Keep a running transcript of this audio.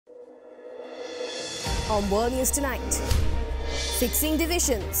on World News Tonight. Fixing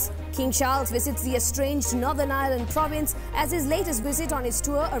divisions. King Charles visits the estranged Northern Ireland province as his latest visit on his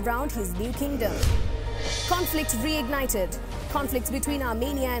tour around his new kingdom. Conflict reignited. Conflicts between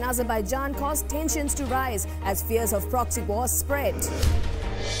Armenia and Azerbaijan caused tensions to rise as fears of proxy wars spread.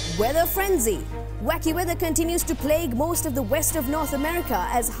 Weather frenzy. Wacky weather continues to plague most of the west of North America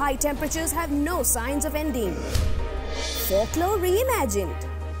as high temperatures have no signs of ending. Folklore reimagined.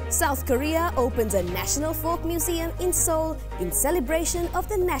 South Korea opens a national folk museum in Seoul in celebration of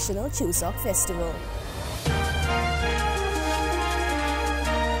the National Chuseok Festival.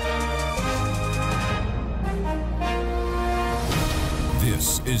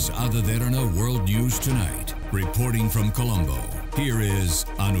 This is Derana World News Tonight. Reporting from Colombo, here is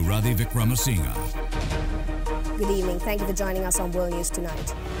Anuradhi Vikramasinghe. Good evening. Thank you for joining us on World News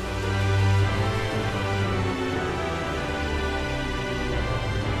Tonight.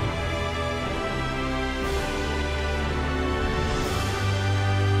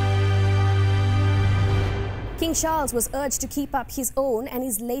 King Charles was urged to keep up his own and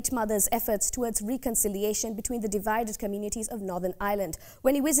his late mother's efforts towards reconciliation between the divided communities of Northern Ireland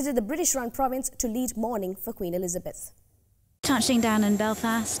when he visited the British-run province to lead mourning for Queen Elizabeth. Touching down in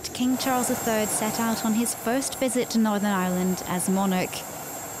Belfast, King Charles III set out on his first visit to Northern Ireland as monarch.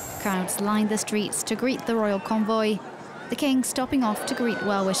 Crowds lined the streets to greet the royal convoy, the King stopping off to greet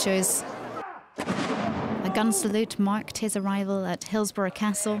well-wishers. A gun salute marked his arrival at Hillsborough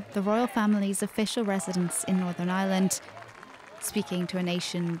Castle, the royal family's official residence in Northern Ireland. Speaking to a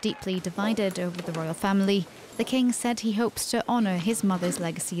nation deeply divided over the royal family, the King said he hopes to honour his mother's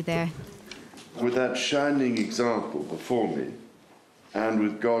legacy there. With that shining example before me, and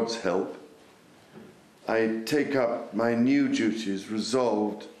with God's help, I take up my new duties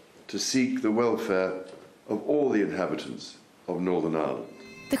resolved to seek the welfare of all the inhabitants of Northern Ireland.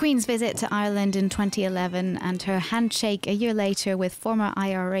 The Queen's visit to Ireland in 2011 and her handshake a year later with former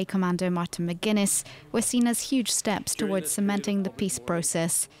IRA commander Martin McGuinness were seen as huge steps towards cementing the peace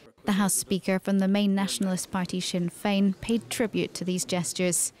process. The House Speaker from the main nationalist party Sinn Féin paid tribute to these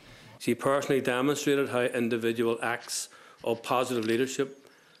gestures. She personally demonstrated how individual acts of positive leadership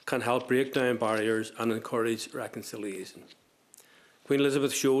can help break down barriers and encourage reconciliation. Queen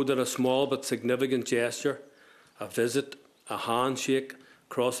Elizabeth showed that a small but significant gesture, a visit, a handshake,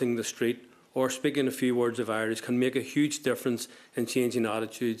 crossing the street or speaking a few words of Irish can make a huge difference in changing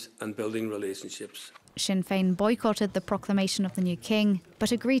attitudes and building relationships. Sinn Féin boycotted the proclamation of the new king,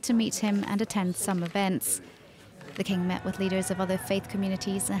 but agreed to meet him and attend some events. The King met with leaders of other faith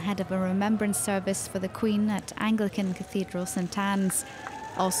communities ahead of a remembrance service for the Queen at Anglican Cathedral St Anne's,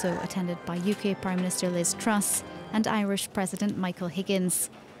 also attended by UK Prime Minister Liz Truss and Irish President Michael Higgins.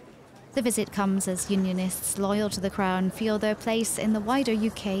 The visit comes as unionists loyal to the Crown feel their place in the wider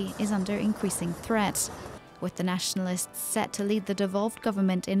UK is under increasing threat, with the nationalists set to lead the devolved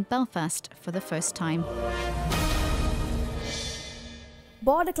government in Belfast for the first time.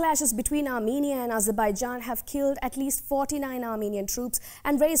 Border clashes between Armenia and Azerbaijan have killed at least 49 Armenian troops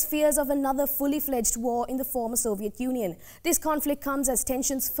and raised fears of another fully fledged war in the former Soviet Union. This conflict comes as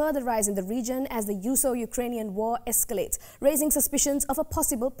tensions further rise in the region as the Russo-Ukrainian war escalates, raising suspicions of a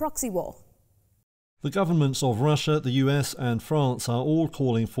possible proxy war. The governments of Russia, the US and France are all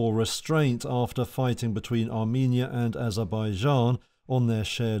calling for restraint after fighting between Armenia and Azerbaijan on their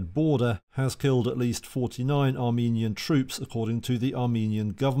shared border has killed at least 49 Armenian troops, according to the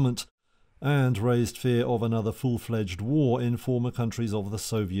Armenian government, and raised fear of another full-fledged war in former countries of the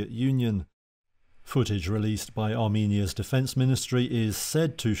Soviet Union. Footage released by Armenia's defense ministry is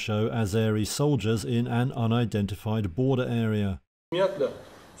said to show Azeri soldiers in an unidentified border area.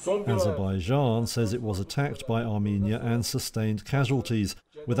 Azerbaijan says it was attacked by Armenia and sustained casualties,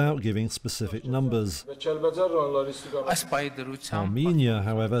 without giving specific numbers. Armenia,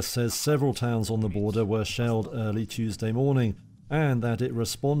 however, says several towns on the border were shelled early Tuesday morning, and that it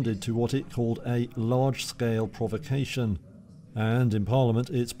responded to what it called a large-scale provocation. And in Parliament,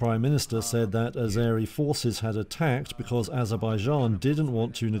 its Prime Minister said that Azeri forces had attacked because Azerbaijan didn't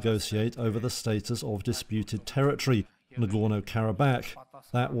want to negotiate over the status of disputed territory, Nagorno-Karabakh.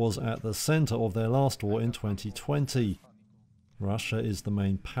 That was at the centre of their last war in 2020. Russia is the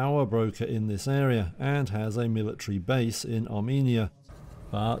main power broker in this area and has a military base in Armenia.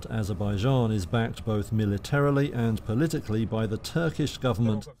 But Azerbaijan is backed both militarily and politically by the Turkish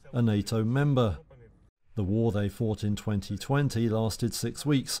government, a NATO member. The war they fought in 2020 lasted 6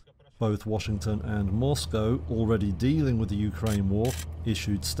 weeks. Both Washington and Moscow, already dealing with the Ukraine war,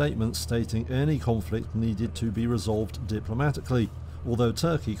 issued statements stating any conflict needed to be resolved diplomatically, although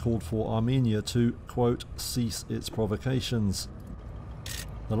Turkey called for Armenia to, quote, cease its provocations.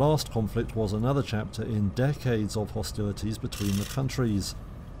 The last conflict was another chapter in decades of hostilities between the countries.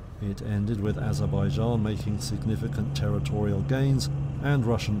 It ended with Azerbaijan making significant territorial gains and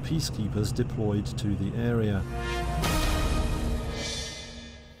Russian peacekeepers deployed to the area.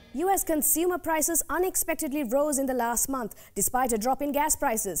 U.S. consumer prices unexpectedly rose in the last month, despite a drop in gas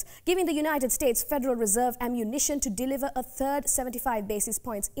prices, giving the United States Federal Reserve ammunition to deliver a third 75 basis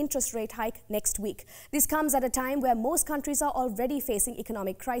points interest rate hike next week. This comes at a time where most countries are already facing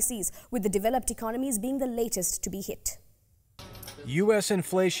economic crises, with the developed economies being the latest to be hit. U.S.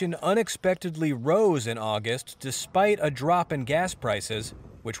 inflation unexpectedly rose in August despite a drop in gas prices,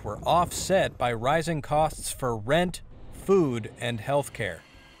 which were offset by rising costs for rent, food, and health care.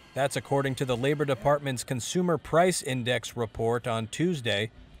 That's according to the Labor Department's Consumer Price Index report on Tuesday,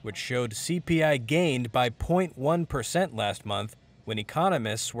 which showed CPI gained by 0.1% last month, when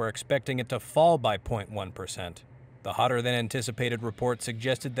economists were expecting it to fall by 0.1%. The hotter-than-anticipated report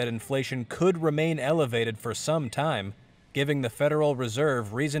suggested that inflation could remain elevated for some time, giving the Federal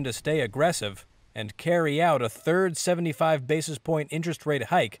Reserve reason to stay aggressive and carry out a third 75 basis point interest rate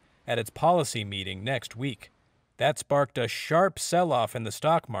hike at its policy meeting next week. That sparked a sharp sell-off in the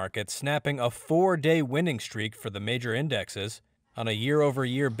stock market, snapping a 4-day winning streak for the major indexes. On a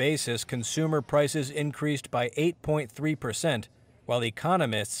year-over-year basis, consumer prices increased by 8.3%, while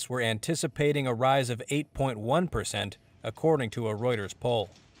economists were anticipating a rise of 8.1%, according to a Reuters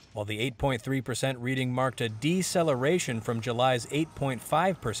poll. While the 8.3% reading marked a deceleration from July's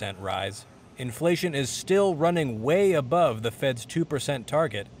 8.5% rise, inflation is still running way above the Fed's 2%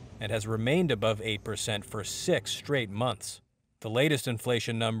 target, and has remained above 8% for 6 straight months. The latest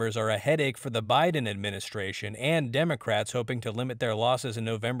inflation numbers are a headache for the Biden administration and Democrats hoping to limit their losses in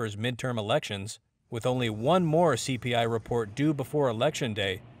November's midterm elections. With only one more CPI report due before Election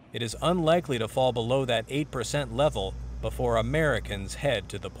Day, it is unlikely to fall below that 8% level before Americans head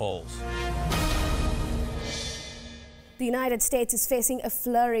to the polls. The United States is facing a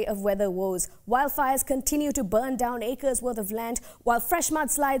flurry of weather woes. Wildfires continue to burn down acres worth of land, while fresh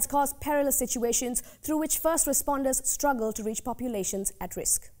mudslides cause perilous situations through which first responders struggle to reach populations at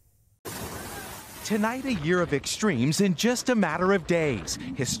risk. Tonight, a year of extremes in just a matter of days.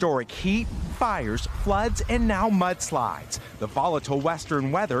 Historic heat, fires, floods, and now mudslides. The volatile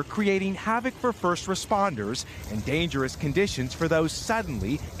western weather creating havoc for first responders and dangerous conditions for those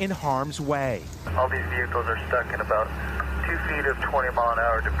suddenly in harm's way. All these vehicles are stuck in about 2 feet of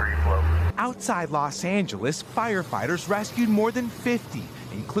 20-mile-an-hour debris flow. Outside Los Angeles, firefighters rescued more than 50,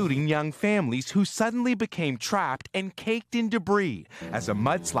 including young families who suddenly became trapped and caked in debris as a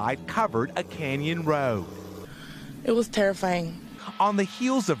mudslide covered a canyon road. It was terrifying. On the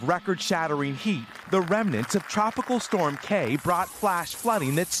heels of record-shattering heat, the remnants of Tropical Storm K brought flash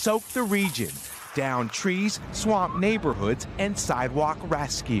flooding that soaked the region, downed trees, swamped neighborhoods, and sidewalk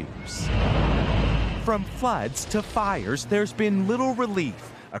rescues. From floods to fires, there's been little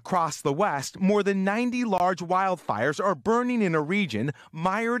relief. Across the West, more than 90 large wildfires are burning in a region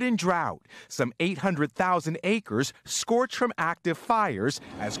mired in drought. Some 800,000 acres scorched from active fires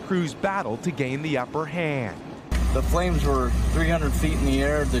as crews battle to gain the upper hand. The flames were 300 feet in the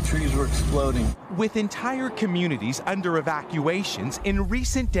air, the trees were exploding. With entire communities under evacuations, in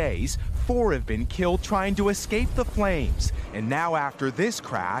recent days, 4 have been killed trying to escape the flames. And now after this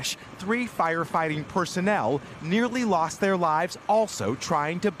crash, 3 firefighting personnel nearly lost their lives also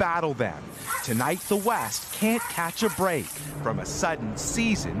trying to battle them. Tonight, the West can't catch a break from a sudden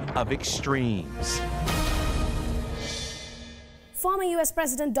season of extremes. Former U.S.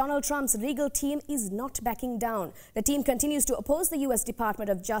 President Donald Trump's legal team is not backing down. The team continues to oppose the U.S. Department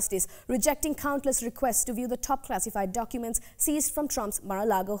of Justice, rejecting countless requests to view the top classified documents seized from Trump's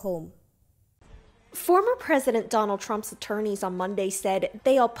Mar-a-Lago home. Former President Donald Trump's attorneys on Monday said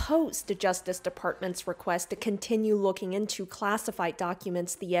they opposed the Justice Department's request to continue looking into classified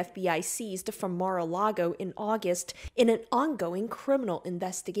documents the FBI seized from Mar-a-Lago in August in an ongoing criminal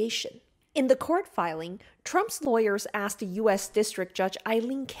investigation. In the court filing, Trump's lawyers asked U.S. District Judge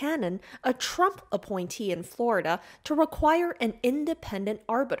Eileen Cannon, a Trump appointee in Florida, to require an independent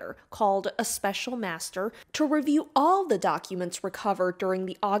arbiter called a special master to review all the documents recovered during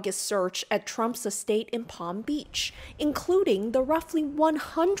the August search at Trump's estate in Palm Beach, including the roughly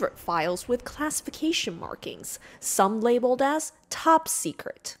 100 files with classification markings, some labeled as top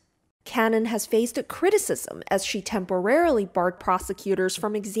secret. Cannon has faced criticism as she temporarily barred prosecutors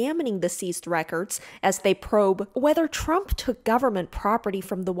from examining the seized records as they probe whether Trump took government property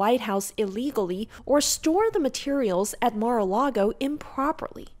from the White House illegally or stored the materials at Mar-a-Lago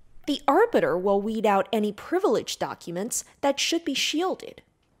improperly. The arbiter will weed out any privileged documents that should be shielded.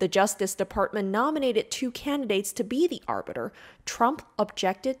 The Justice Department nominated 2 candidates to be the arbiter. Trump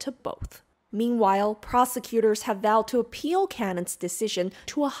objected to both. Meanwhile, prosecutors have vowed to appeal Cannon's decision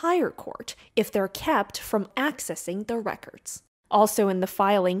to a higher court if they're kept from accessing the records. Also in the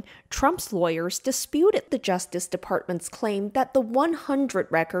filing, Trump's lawyers disputed the Justice Department's claim that the 100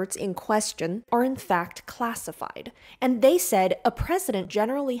 records in question are in fact classified, and they said a president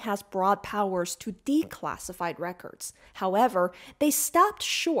generally has broad powers to declassify records. However, they stopped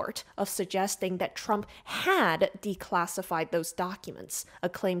short of suggesting that Trump had declassified those documents, a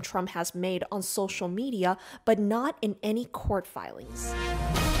claim Trump has made on social media, but not in any court filings.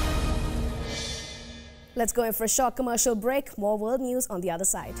 Let's go in for a short commercial break. More world news on the other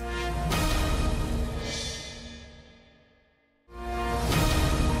side.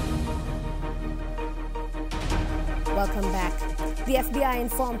 Welcome back. The FBI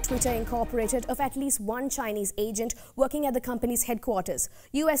informed Twitter Incorporated of at least one Chinese agent working at the company's headquarters.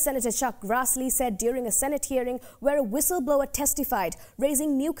 U.S. Senator Chuck Grassley said during a Senate hearing where a whistleblower testified,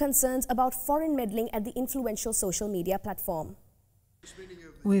 raising new concerns about foreign meddling at the influential social media platform.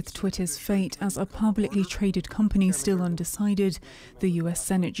 With Twitter's fate as a publicly traded company still undecided, the U.S.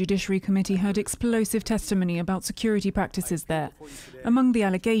 Senate Judiciary Committee heard explosive testimony about security practices there. Among the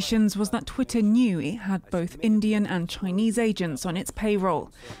allegations was that Twitter knew it had both Indian and Chinese agents on its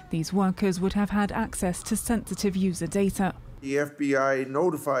payroll. These workers would have had access to sensitive user data. The FBI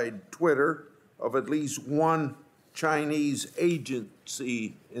notified Twitter of at least one Chinese agent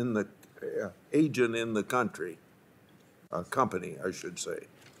in the country. Company, I should say.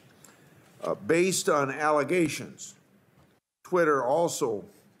 Based on allegations, Twitter also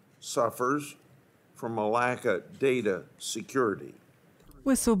suffers from a lack of data security.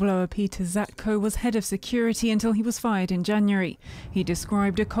 Whistleblower Peter Zatko was head of security until he was fired in January. He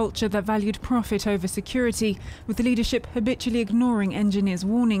described a culture that valued profit over security, with the leadership habitually ignoring engineers'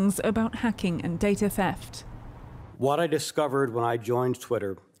 warnings about hacking and data theft. What I discovered when I joined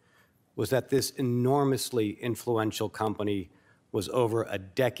Twitter was that this enormously influential company was over a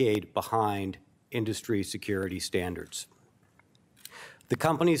decade behind industry security standards. The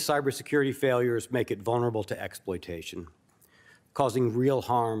company's cybersecurity failures make it vulnerable to exploitation, causing real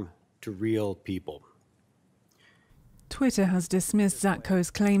harm to real people. Twitter has dismissed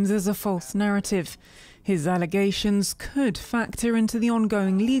Zatko's claims as a false narrative. His allegations could factor into the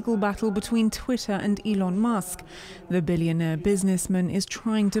ongoing legal battle between Twitter and Elon Musk. The billionaire businessman is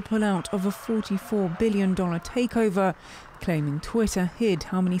trying to pull out of a $44 billion takeover, claiming Twitter hid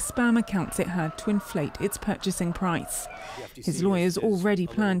how many spam accounts it had to inflate its purchasing price. His lawyers already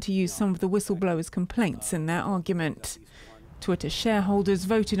plan to use some of the whistleblower's complaints in their argument. Twitter shareholders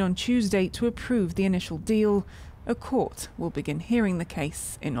voted on Tuesday to approve the initial deal. A court will begin hearing the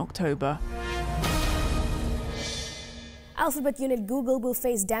case in October. Alphabet unit Google will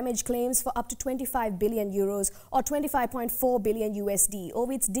face damage claims for up to 25 billion euros or 25.4 billion USD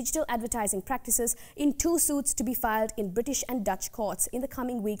over its digital advertising practices in 2 suits to be filed in British and Dutch courts in the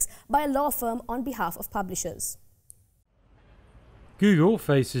coming weeks by a law firm on behalf of publishers. Google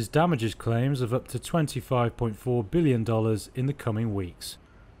faces damages claims of up to $25.4 billion in the coming weeks.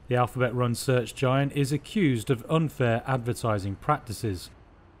 The Alphabet-run search giant is accused of unfair advertising practices.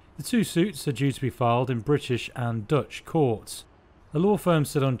 The 2 suits are due to be filed in British and Dutch courts. The law firm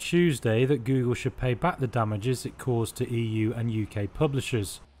said on Tuesday that Google should pay back the damages it caused to EU and UK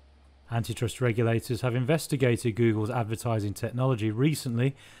publishers. Antitrust regulators have investigated Google's advertising technology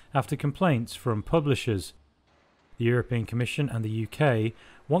recently after complaints from publishers. The European Commission and the UK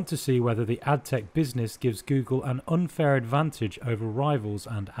want to see whether the ad tech business gives Google an unfair advantage over rivals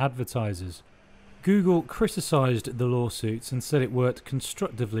and advertisers. Google criticised the lawsuits and said it worked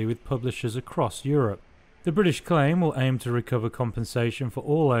constructively with publishers across Europe. The British claim will aim to recover compensation for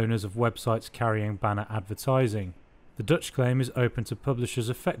all owners of websites carrying banner advertising. The Dutch claim is open to publishers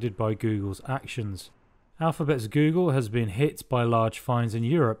affected by Google's actions. Alphabet's Google has been hit by large fines in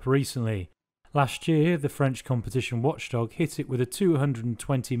Europe recently. Last year, the French competition watchdog hit it with a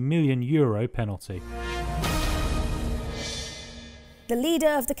 €220 million penalty. The leader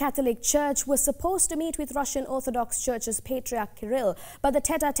of the Catholic Church was supposed to meet with Russian Orthodox Church's Patriarch Kirill, but the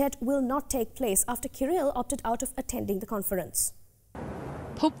tete-a-tete will not take place after Kirill opted out of attending the conference.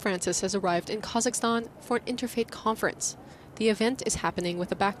 Pope Francis has arrived in Kazakhstan for an interfaith conference. The event is happening with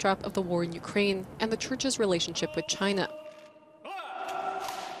the backdrop of the war in Ukraine and the Church's relationship with China.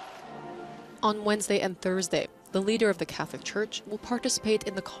 On Wednesday and Thursday, the leader of the Catholic Church will participate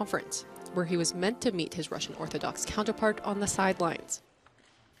in the conference, where he was meant to meet his Russian Orthodox counterpart on the sidelines.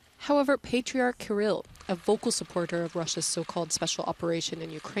 However, Patriarch Kirill, a vocal supporter of Russia's so-called special operation in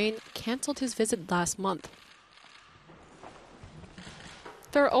Ukraine, cancelled his visit last month.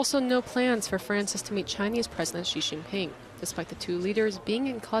 There are also no plans for Francis to meet Chinese President Xi Jinping, despite the two leaders being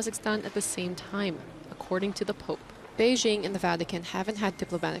in Kazakhstan at the same time, according to the Pope. Beijing and the Vatican haven't had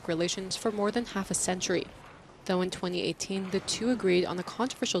diplomatic relations for more than half a century, though in 2018 the two agreed on a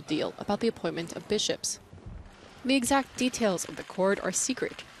controversial deal about the appointment of bishops. The exact details of the accord are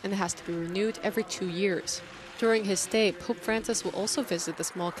secret, and it has to be renewed every 2 years. During his stay, Pope Francis will also visit the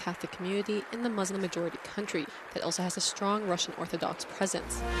small Catholic community in the Muslim-majority country that also has a strong Russian Orthodox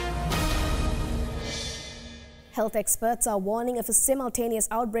presence. Health experts are warning of a simultaneous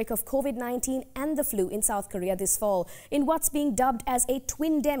outbreak of COVID-19 and the flu in South Korea this fall, in what's being dubbed as a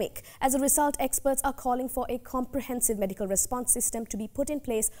twindemic. As a result, experts are calling for a comprehensive medical response system to be put in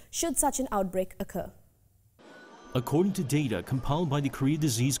place should such an outbreak occur. According to data compiled by the Korea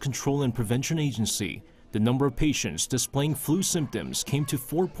Disease Control and Prevention Agency, the number of patients displaying flu symptoms came to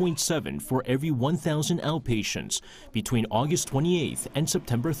 4.7 for every 1,000 outpatients between August 28th and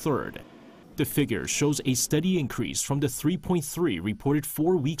September 3rd. The figure shows a steady increase from the 3.3 reported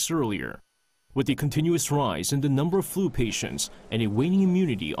 4 weeks earlier. With a continuous rise in the number of flu patients and a waning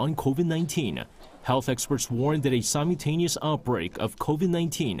immunity on COVID-19, health experts warn that a simultaneous outbreak of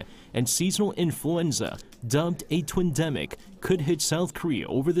COVID-19 and seasonal influenza, dubbed a twindemic, could hit South Korea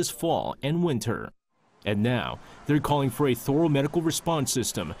over this fall and winter. And now, they're calling for a thorough medical response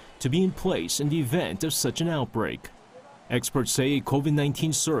system to be in place in the event of such an outbreak. Experts say a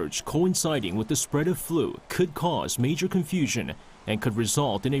COVID-19 surge coinciding with the spread of flu could cause major confusion and could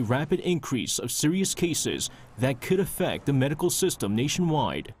result in a rapid increase of serious cases that could affect the medical system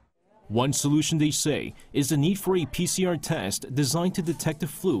nationwide. One solution, they say, is the need for a PCR test designed to detect the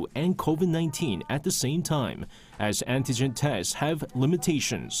flu and COVID-19 at the same time, as antigen tests have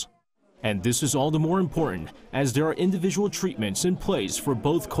limitations. And this is all the more important as there are individual treatments in place for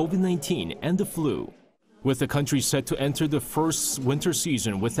both COVID-19 and the flu. With the country set to enter the first winter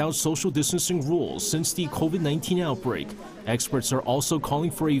season without social distancing rules since the COVID-19 outbreak, experts are also calling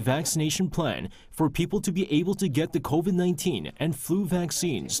for a vaccination plan for people to be able to get the COVID-19 and flu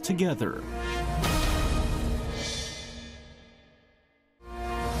vaccines together.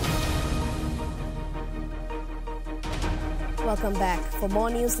 Welcome back. For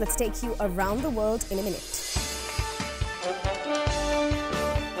more news, let's take you around the world in a minute.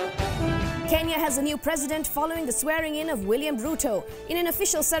 Kenya has a new president following the swearing-in of William Ruto. In an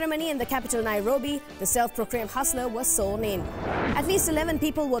official ceremony in the capital Nairobi, the self-proclaimed hustler was sworn in. At least 11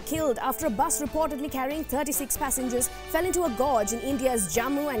 people were killed after a bus reportedly carrying 36 passengers fell into a gorge in India's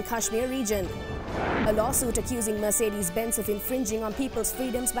Jammu and Kashmir region. A lawsuit accusing Mercedes-Benz of infringing on people's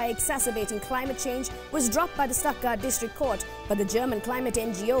freedoms by exacerbating climate change was dropped by the Stuttgart District Court, but the German climate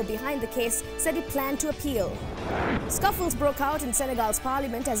NGO behind the case said it planned to appeal. Scuffles broke out in Senegal's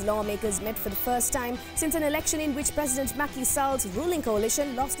parliament as lawmakers met for the first time since an election in which President Macky Sall's ruling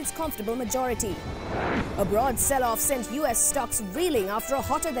coalition lost its comfortable majority. A broad sell-off sent US stocks reeling after a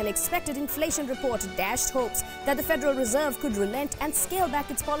hotter-than-expected inflation report dashed hopes that the Federal Reserve could relent and scale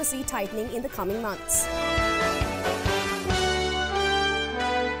back its policy tightening in the coming months.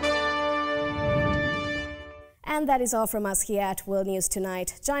 And that is all from us here at World News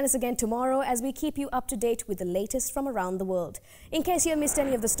Tonight. Join us again tomorrow as we keep you up to date with the latest from around the world. In case you have missed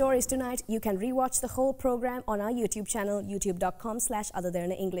any of the stories tonight, you can rewatch the whole program on our YouTube channel,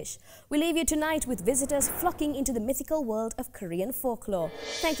 youtube.com/OtherDerana-English. We leave you tonight with visitors flocking into the mythical world of Korean folklore.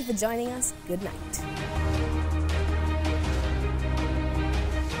 Thank you for joining us. Good night.